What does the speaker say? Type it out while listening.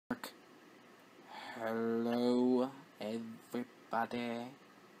Hello, everybody.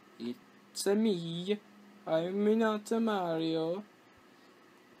 It's me. I'm not Mario.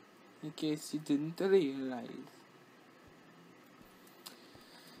 In case you didn't realize.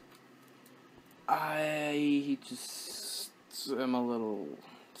 I just am a little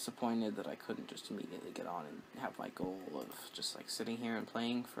disappointed that I couldn't just immediately get on and have my goal of just like sitting here and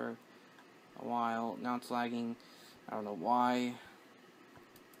playing for a while. Now it's lagging. I don't know why.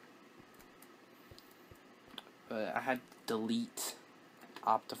 But I had to delete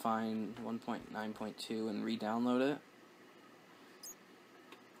Optifine 1.9.2 and re-download it,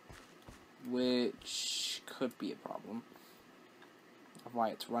 which could be a problem of why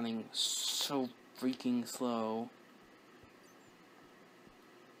it's running so freaking slow.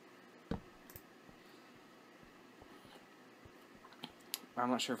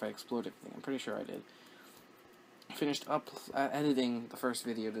 I'm not sure if I explored everything. I'm pretty sure I did. I finished editing the first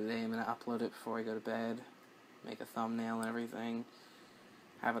video today. I'm going to upload it before I go to bed. Make a thumbnail and everything.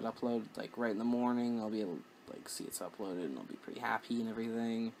 Have it uploaded like right in the morning. I'll be able to like see it's uploaded and I'll be pretty happy and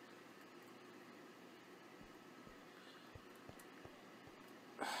everything.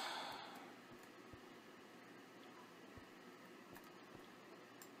 I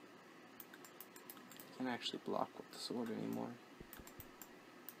can't actually block with the sword anymore.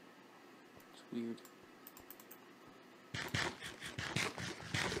 It's weird.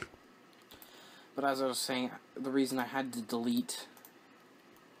 But as I was saying, the reason I had to delete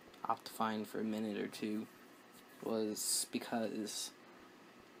Optifine for a minute or two was because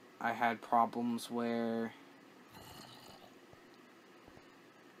I had problems where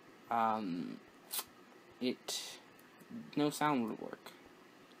no sound would work.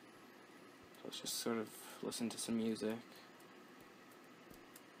 So let's just sort of listen to some music.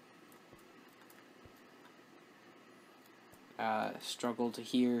 Struggle to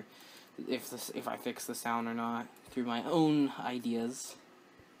hear if I fix the sound or not through my own ideas,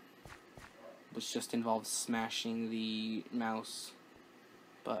 which just involves smashing the mouse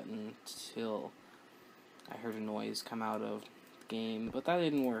button till I heard a noise come out of the game, but that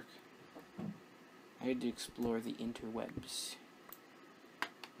didn't work. I had to explore the interwebs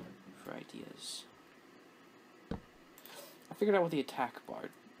for ideas. I figured out what the attack bar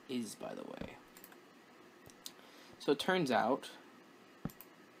is, by the way. So it turns out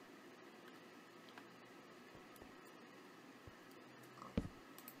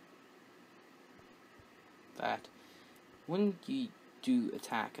that when you do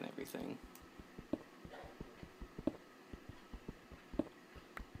attack and everything,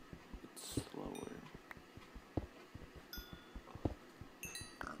 it's slower.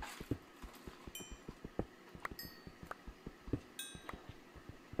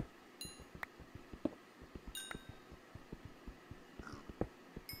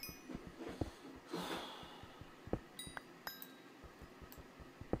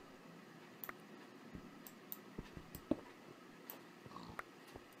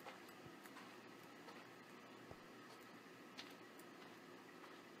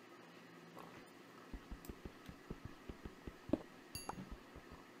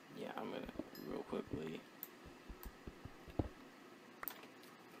 I'm gonna real quickly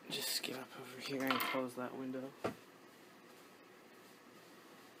just get up over here and close that window.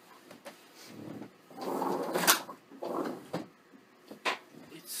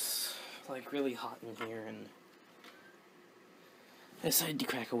 It's like really hot in here, and I decided to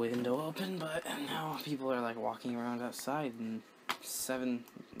crack a window open, but now people are like walking around outside, and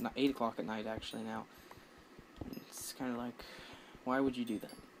 8 o'clock at night actually now. It's kind of like, why would you do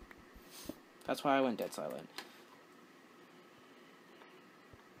that? That's why I went dead silent.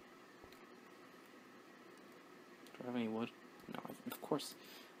 Do I have any wood? No, of course.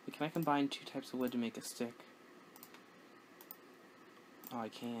 Can I combine 2 types of wood to make a stick? Oh, I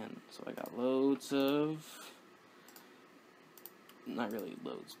can. So I got loads of... Not really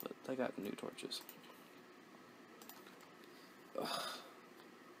loads, but I got new torches. Ugh.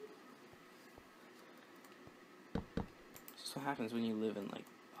 This is what happens when you live in, like,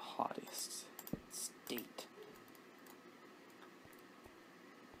 the hottest state.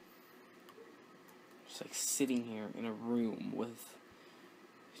 Just like sitting here in a room with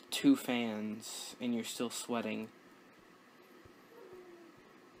 2 fans and you're still sweating.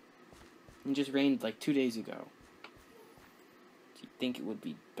 It just rained like 2 days ago. Do you think it would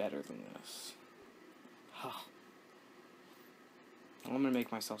be better than this? I'm gonna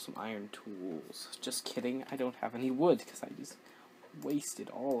make myself some iron tools. Just kidding, I don't have any wood because I just wasted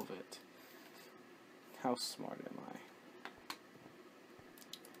all of it. How smart am I?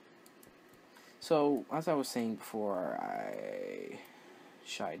 So, as I was saying before, I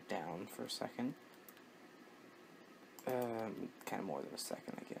shied down for a second. Kind of more than a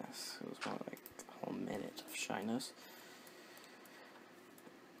second, I guess. It was more like a whole minute of shyness.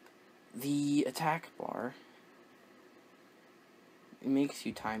 The attack bar, it makes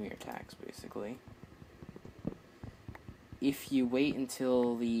you time your attacks, basically. If you wait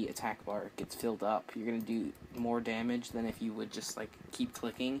until the attack bar gets filled up, you're going to do more damage than if you would just, like, keep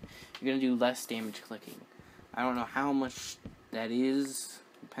clicking. You're going to do less damage clicking. I don't know how much that is,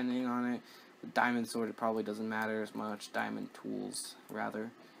 depending on it. With Diamond Sword, it probably doesn't matter as much. Diamond Tools,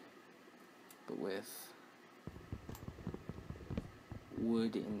 rather. But with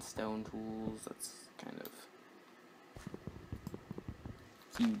wood and stone tools, that's kind of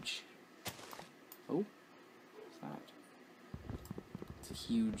huge. Oh, what's that? It's a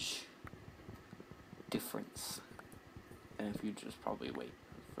huge difference. And if you just probably wait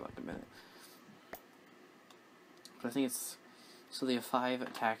for like a minute. But I think it's, so they have 5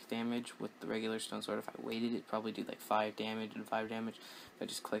 attack damage with the regular stone sword. If I waited, it'd probably do like 5 damage and 5 damage. If I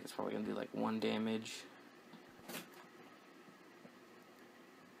just click, it's probably gonna do like 1 damage.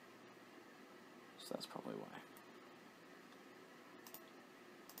 So that's probably why.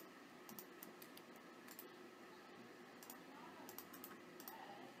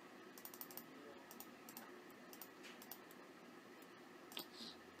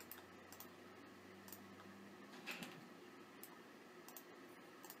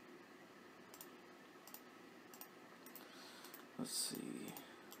 Let's see.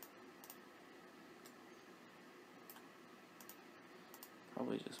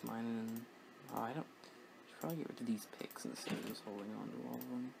 Probably just mine and... Oh, I don't... Should probably get rid of these picks instead of just holding on to all of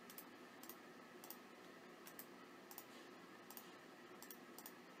them.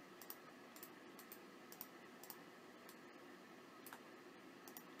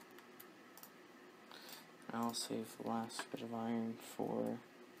 I'll save the last bit of iron for...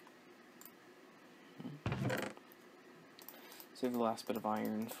 Save the last bit of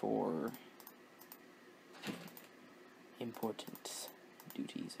iron for important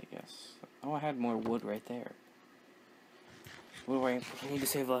duties, I guess. Oh, I had more wood right there. What do I need to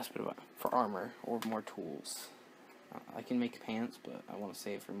save the last bit of iron? For armor, or more tools. I can make pants, but I want to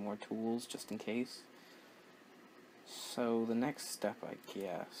save for more tools, just in case. So, the next step, I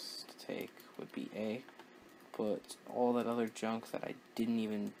guess, to take would be A, put all that other junk that I didn't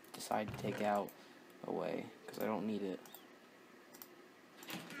even decide to take out away, because I don't need it.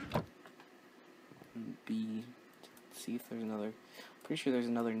 And B, see if there's another, pretty sure there's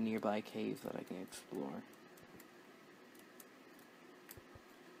another nearby cave that I can explore.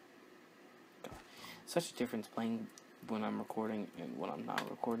 God, such a difference playing when I'm recording and when I'm not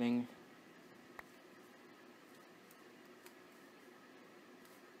recording.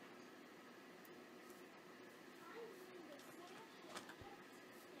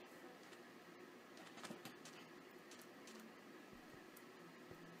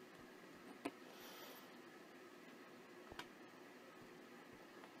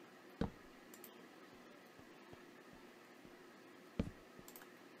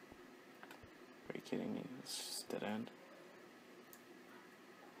 Are you kidding me? It's just dead end.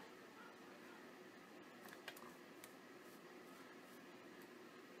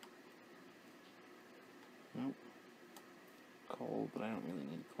 Nope. Coal, but I don't really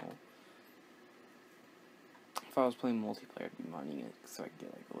need coal. If I was playing multiplayer, I'd be mining it so I could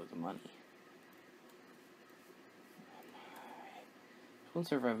get like a lot of money. One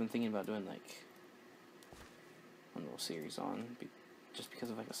server I've been thinking about doing like a little series on, just because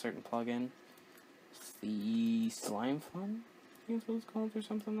of like a certain plugin. It's the Slime Fun, I think that's what it's called, or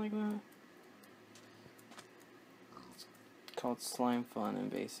something like that. It's called Slime Fun, and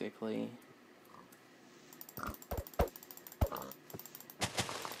basically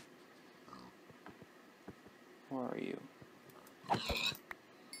where are you?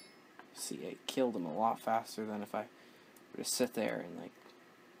 See, I killed him a lot faster than if I were to sit there and like...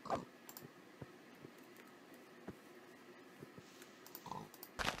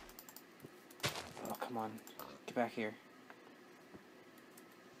 Oh, come on. Get back here.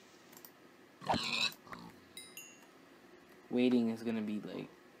 Waiting is gonna be like...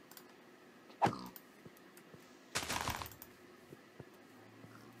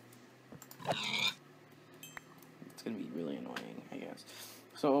 It's gonna be really annoying, I guess.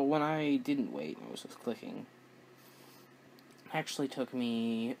 So when I didn't wait, I was just clicking. It actually took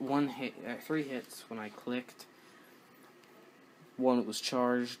me 3 hits when I clicked. 1 it was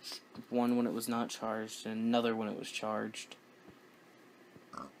charged, 1 when it was not charged, and another when it was charged.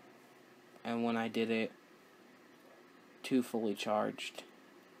 And when I did it, 2 fully charged,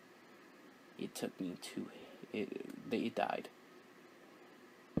 it took me 2. It died.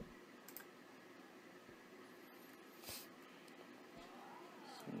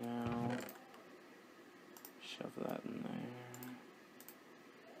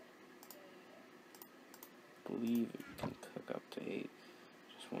 believe it can cook up to 8.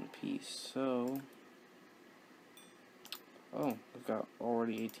 Just one piece. So, oh, we've got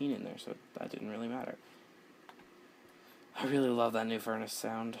already 18 in there, so that didn't really matter. I really love that new furnace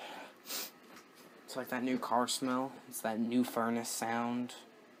sound. It's like that new car smell. It's that new furnace sound.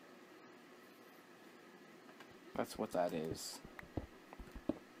 That's what that is.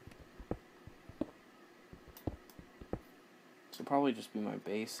 This will probably just be my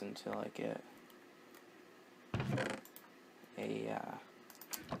base until I get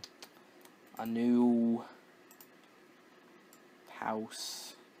a new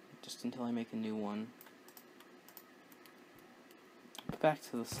house. Just until I make a new one. But back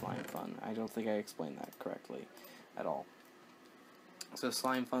to the slime fun. I don't think I explained that correctly at all. So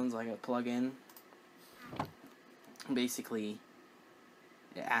slime fun's like a plugin. Basically,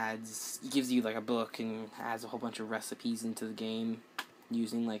 it gives you like a book and adds a whole bunch of recipes into the game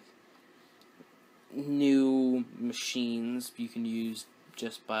using like new machines you can use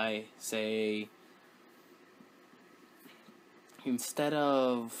just by, say, instead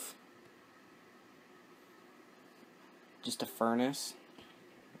of just a furnace,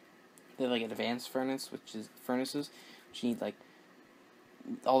 they have like an advanced furnace, which you need like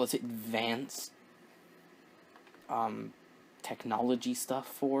all this advanced technology stuff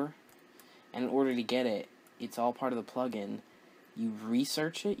for, and in order to get it, it's all part of the plugin. You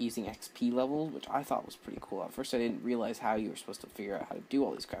research it using XP levels, which I thought was pretty cool. At first I didn't realize how you were supposed to figure out how to do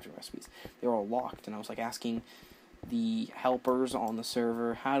all these crafting recipes. They were all locked, and I was like asking the helpers on the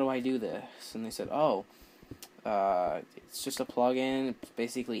server, how do I do this? And they said, oh, it's just a plugin. It's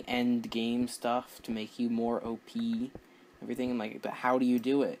basically end game stuff to make you more OP, everything. I'm like, but how do you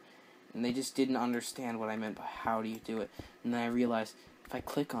do it? And they just didn't understand what I meant by how do you do it. And then I realized if I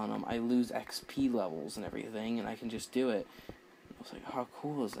click on them, I lose XP levels and everything, and I can just do it. I was like, how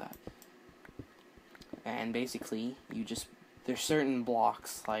cool is that? And basically, there's certain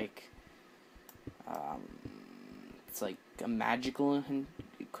blocks, like, it's like a magical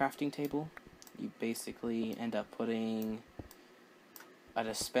crafting table. You basically end up putting a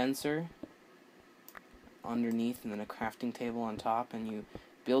dispenser underneath and then a crafting table on top, and you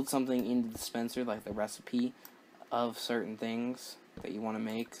build something into the dispenser, like the recipe of certain things that you want to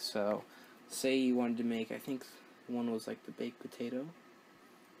make. So, say you wanted to make, I think one was like the baked potato.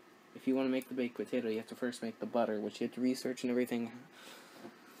 If you want to make the baked potato, you have to first make the butter, which you have to research and everything.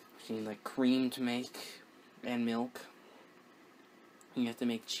 You need like cream to make, and milk. And you have to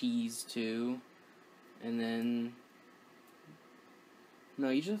make cheese too. And then, no,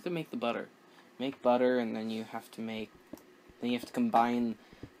 you just have to make the butter. Make butter, and then you have to combine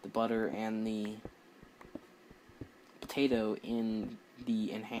the butter and the potato in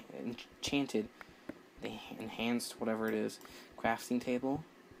the enhanced, whatever it is, crafting table.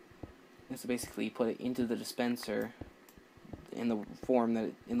 And so basically you put it into the dispenser in the form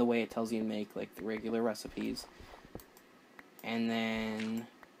in the way it tells you to make, like the regular recipes. And then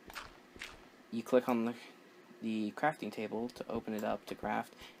you click on the crafting table to open it up to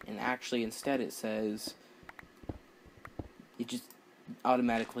craft, and actually instead it says, you just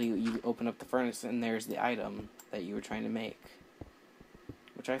automatically, you open up the furnace and there's the item that you were trying to make,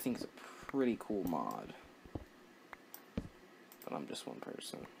 which I think is a pretty cool mod. But I'm just one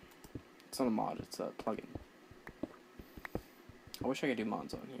person. It's not a mod, it's a plugin. I wish I could do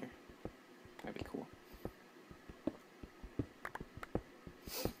mods on here. That'd be cool.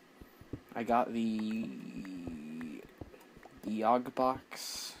 I got the Yog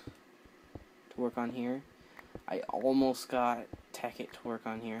box to work on here. I almost got Tech-It to work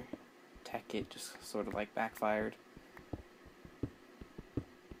on here. Tech-It just sort of like backfired.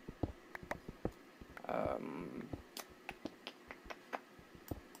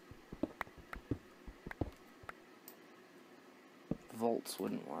 Volts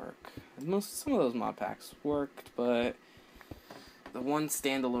wouldn't work. Some of those mod packs worked, but the one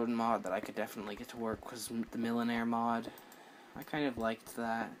standalone mod that I could definitely get to work was the Millionaire mod. I kind of liked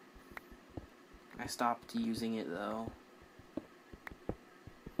that. I stopped using it though.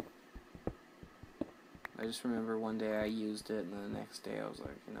 I just remember one day I used it, and then the next day I was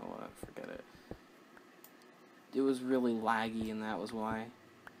like, you know what, forget it. It was really laggy, and that was why.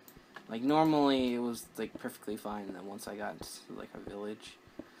 Like, normally it was like perfectly fine, and then once I got into like a village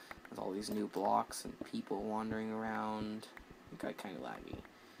with all these new blocks and people wandering around, it got kind of laggy.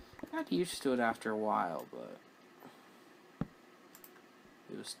 I got used to it after a while, but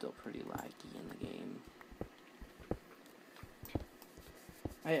it was still pretty laggy in the game.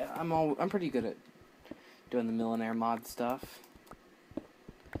 I'm pretty good at doing the Millionaire mod stuff.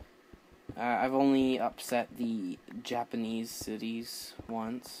 I've only upset the Japanese cities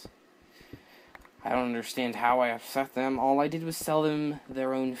once. I don't understand how I upset them. All I did was sell them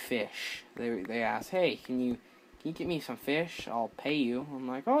their own fish. They asked, "Hey, can you get me some fish? I'll pay you." I'm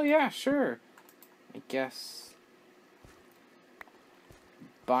like, "Oh yeah, sure." I guess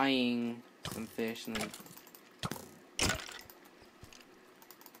buying some fish and then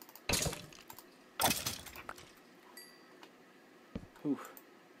oof.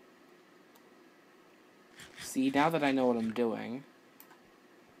 See, now that I know what I'm doing,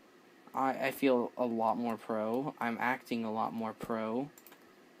 I feel a lot more pro. I'm acting a lot more pro.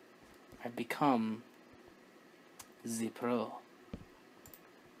 I've become the pro.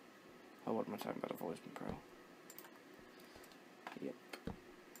 Oh, what am I talking about? I've always been pro. Yep.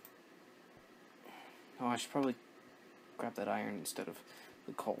 Oh, I should probably grab that iron instead of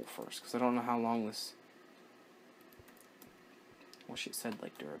the coal first, because I don't know how long this... I wish it said,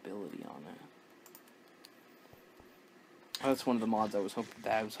 like, durability on it. Oh, that's one of the mods I was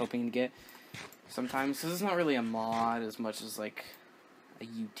hoping to get. Sometimes, this is not really a mod as much as, like, a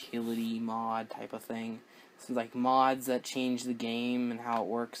utility mod type of thing. So, like, mods that change the game and how it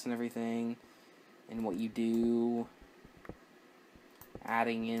works and everything, and what you do.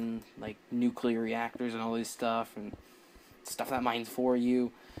 Adding in, like, nuclear reactors and all this stuff, and stuff that mines for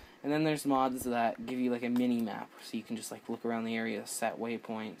you. And then there's mods that give you, like, a mini-map, so you can just, like, look around the area, set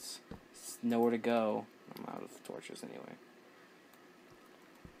waypoints, know where to go. I'm out of torches anyway.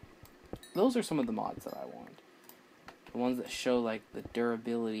 Those are some of the mods that I want. The ones that show, like, the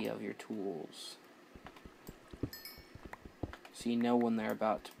durability of your tools. So you know when they're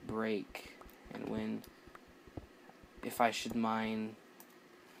about to break, and when, if I should mine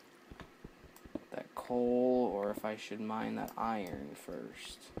that coal, or if I should mine that iron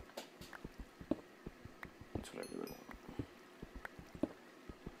first. That's what I really want.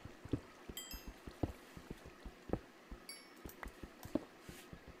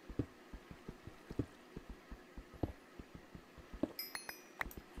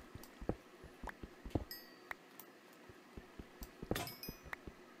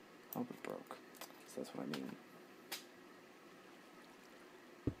 Hope it broke. So that's what I mean.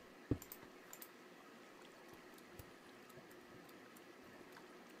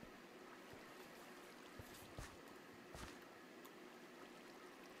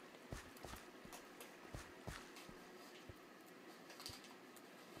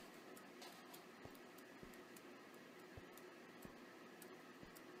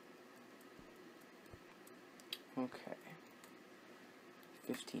 Okay.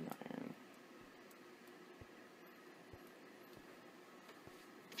 15 iron.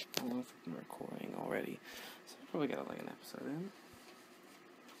 I don't know if I'm recording already, so I'll probably got like an episode in.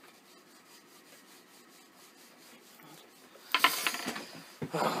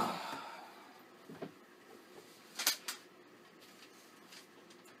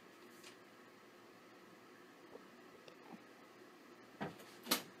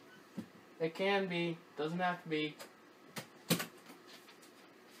 It can be, doesn't have to be.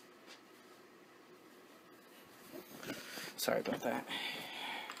 Sorry about that.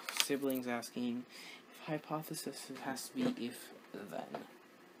 Siblings asking if hypothesis has to be if then.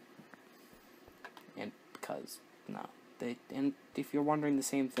 And because, no. And if you're wondering the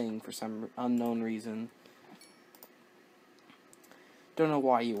same thing for some unknown reason, don't know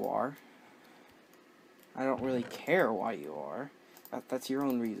why you are. I don't really care why you are. That's your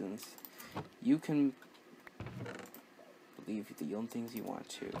own reasons. You can believe the own things you want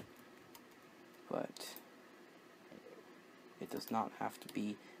to, but it does not have to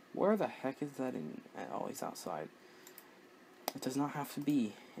be. Where the heck is that in? Oh, he's outside. It does not have to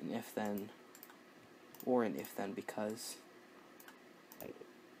be an if-then, or an if-then because.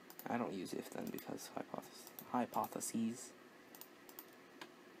 I don't use if-then because hypotheses.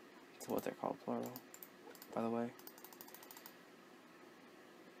 That's what they're called, plural, by the way.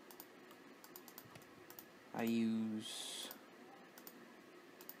 I use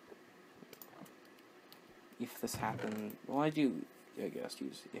if this happened. Well, I do, I guess,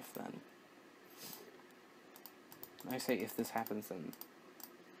 use if then. I say if this happens, then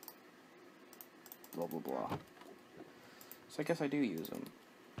blah blah blah. So I guess I do use them.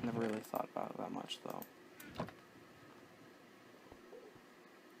 Never really thought about it that much, though.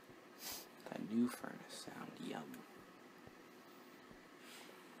 That new furnace sound, yum.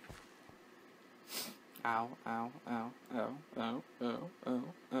 Ow, ow, ow, ow, ow, ow, ow, ow,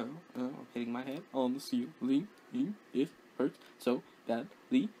 ow. I'm hitting my head on the ceiling. It hurts so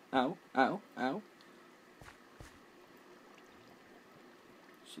badly. Ow, ow, ow.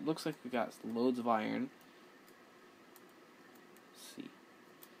 So it looks like we got loads of iron. Let's see.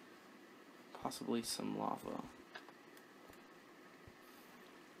 Possibly some lava.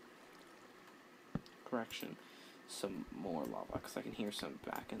 correction, some more lava, because I can hear some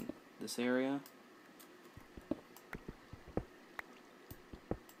back in this area.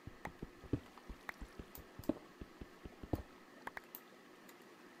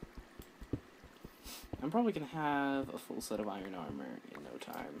 I'm probably going to have a full set of iron armor in no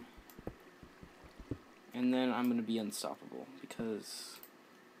time. And then I'm going to be unstoppable, because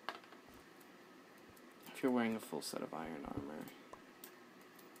if you're wearing a full set of iron armor,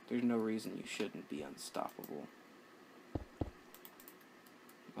 there's no reason you shouldn't be unstoppable.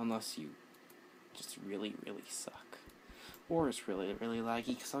 Unless you just really, really suck. Or it's really, really laggy,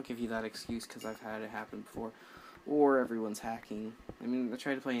 because I'll give you that excuse, because I've had it happen before. Or everyone's hacking. I mean, I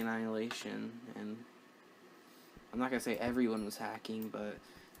tried to play Annihilation, and I'm not going to say everyone was hacking, but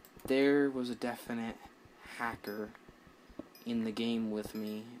there was a definite hacker in the game with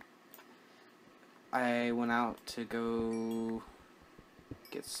me. I went out to go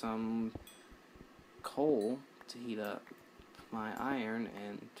get some coal to heat up my iron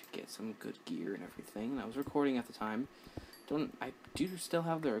and to get some good gear and everything, and I was recording at the time. I do still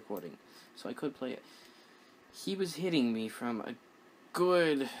have the recording, so I could play it. He was hitting me from a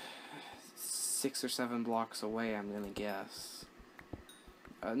good 6 or 7 blocks away, I'm gonna guess.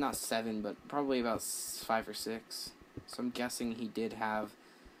 Not 7, but probably about 5 or 6. So I'm guessing he did have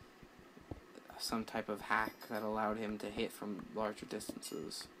some type of hack that allowed him to hit from larger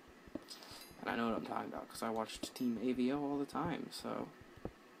distances. And I know what I'm talking about, because I watched Team AVO all the time, so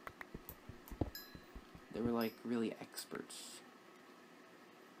they were like really experts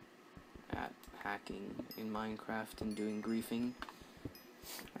at hacking in Minecraft and doing griefing.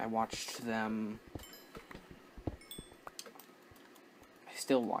 I watched them. I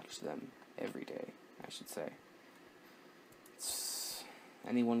still watch them every day, I should say. It's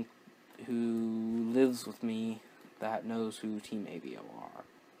anyone who lives with me that knows who Team AVO are.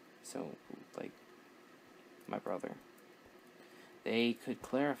 So, like, my brother. They could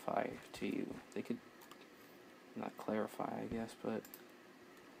clarify to you. They could not clarify, I guess, but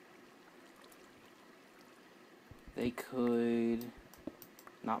they could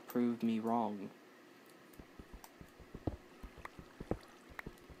not prove me wrong.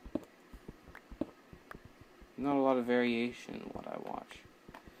 Not a lot of variation in what I watch.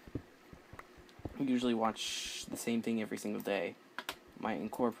 I usually watch the same thing every single day. Might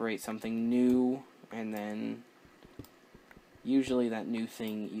incorporate something new, and then usually that new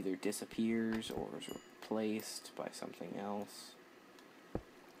thing either disappears or is replaced by something else.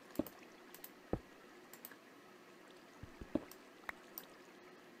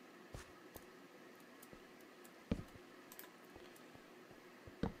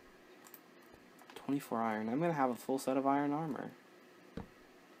 .24 iron. I'm gonna have a full set of iron armor.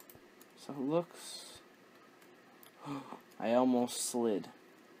 So it looks... I almost slid.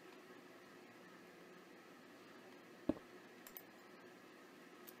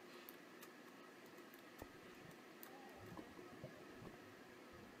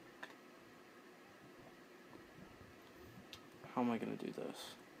 How am I gonna do this?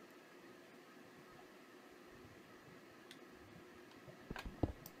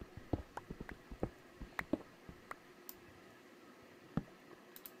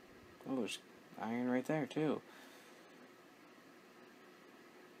 Oh, there's iron right there, too.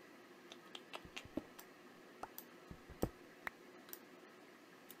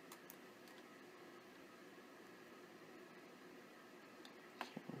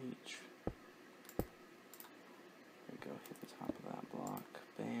 Can't reach. There we go, hit the top of that block.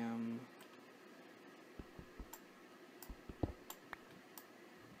 Bam.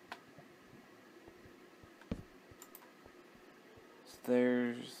 So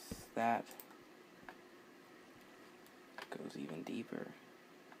there's that. Goes even deeper.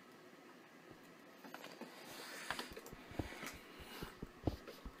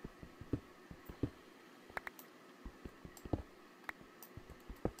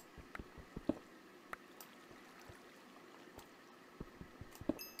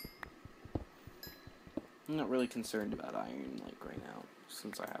 I'm not really concerned about iron like right now,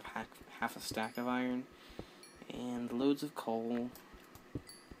 since I have half a stack of iron and loads of coal.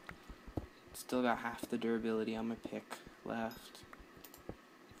 Still got half the durability on my pick left.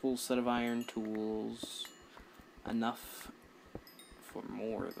 Full set of iron tools. Enough for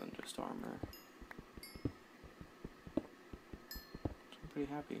more than just armor. So I'm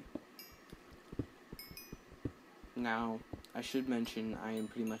pretty happy. Now, I should mention I am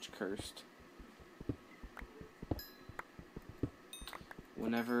pretty much cursed.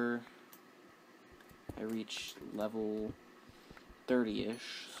 Whenever I reach level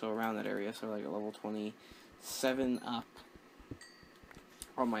 30-ish, so around that area, so like a level 27 up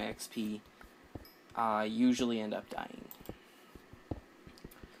on my XP, I usually end up dying.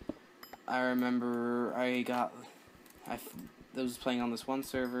 I remember I was playing on this one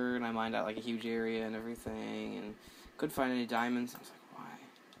server, and I mined out like a huge area and everything, and couldn't find any diamonds. I was like,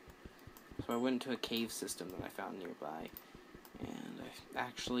 why? So I went to a cave system that I found nearby, and I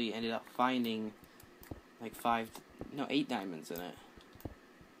actually ended up finding like 8 diamonds in it.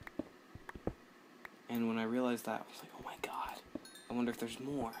 And when I realized that, I was like, oh my god, I wonder if there's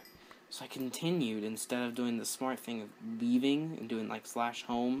more. So I continued, instead of doing the smart thing of leaving and doing like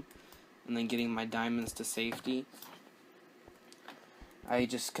 /home and then getting my diamonds to safety. I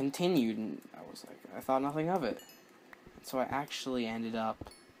just continued, and I was like, I thought nothing of it. So I actually ended up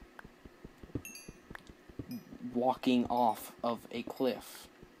walking off of a cliff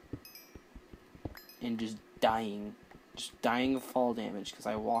and just dying of fall damage because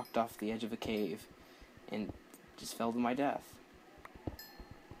I walked off the edge of a cave and just fell to my death.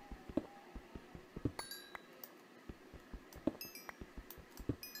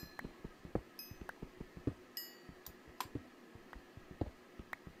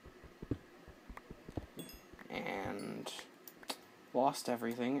 And lost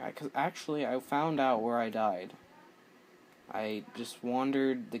everything. I found out where I died. I just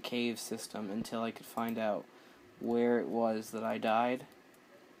wandered the cave system until I could find out where it was that I died.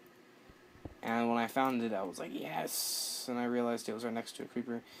 And when I found it, I was like, yes! And I realized it was right next to a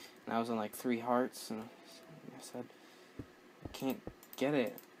creeper. And I was on like 3 hearts. And I said, I can't get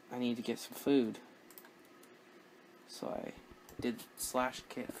it. I need to get some food. So I did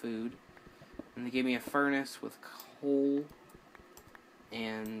 /get food. And they gave me a furnace with coal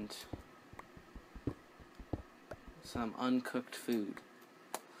and some uncooked food.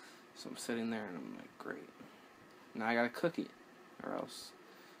 So I'm sitting there and I'm like, great. Now I gotta cook it, or else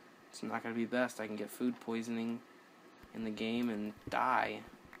it's not gonna be best. I can get food poisoning in the game and die.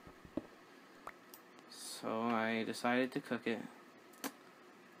 So I decided to cook it.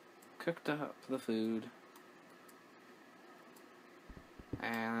 Cooked up the food.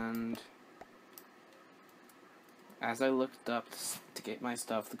 And as I looked up to get my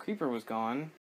stuff, the creeper was gone.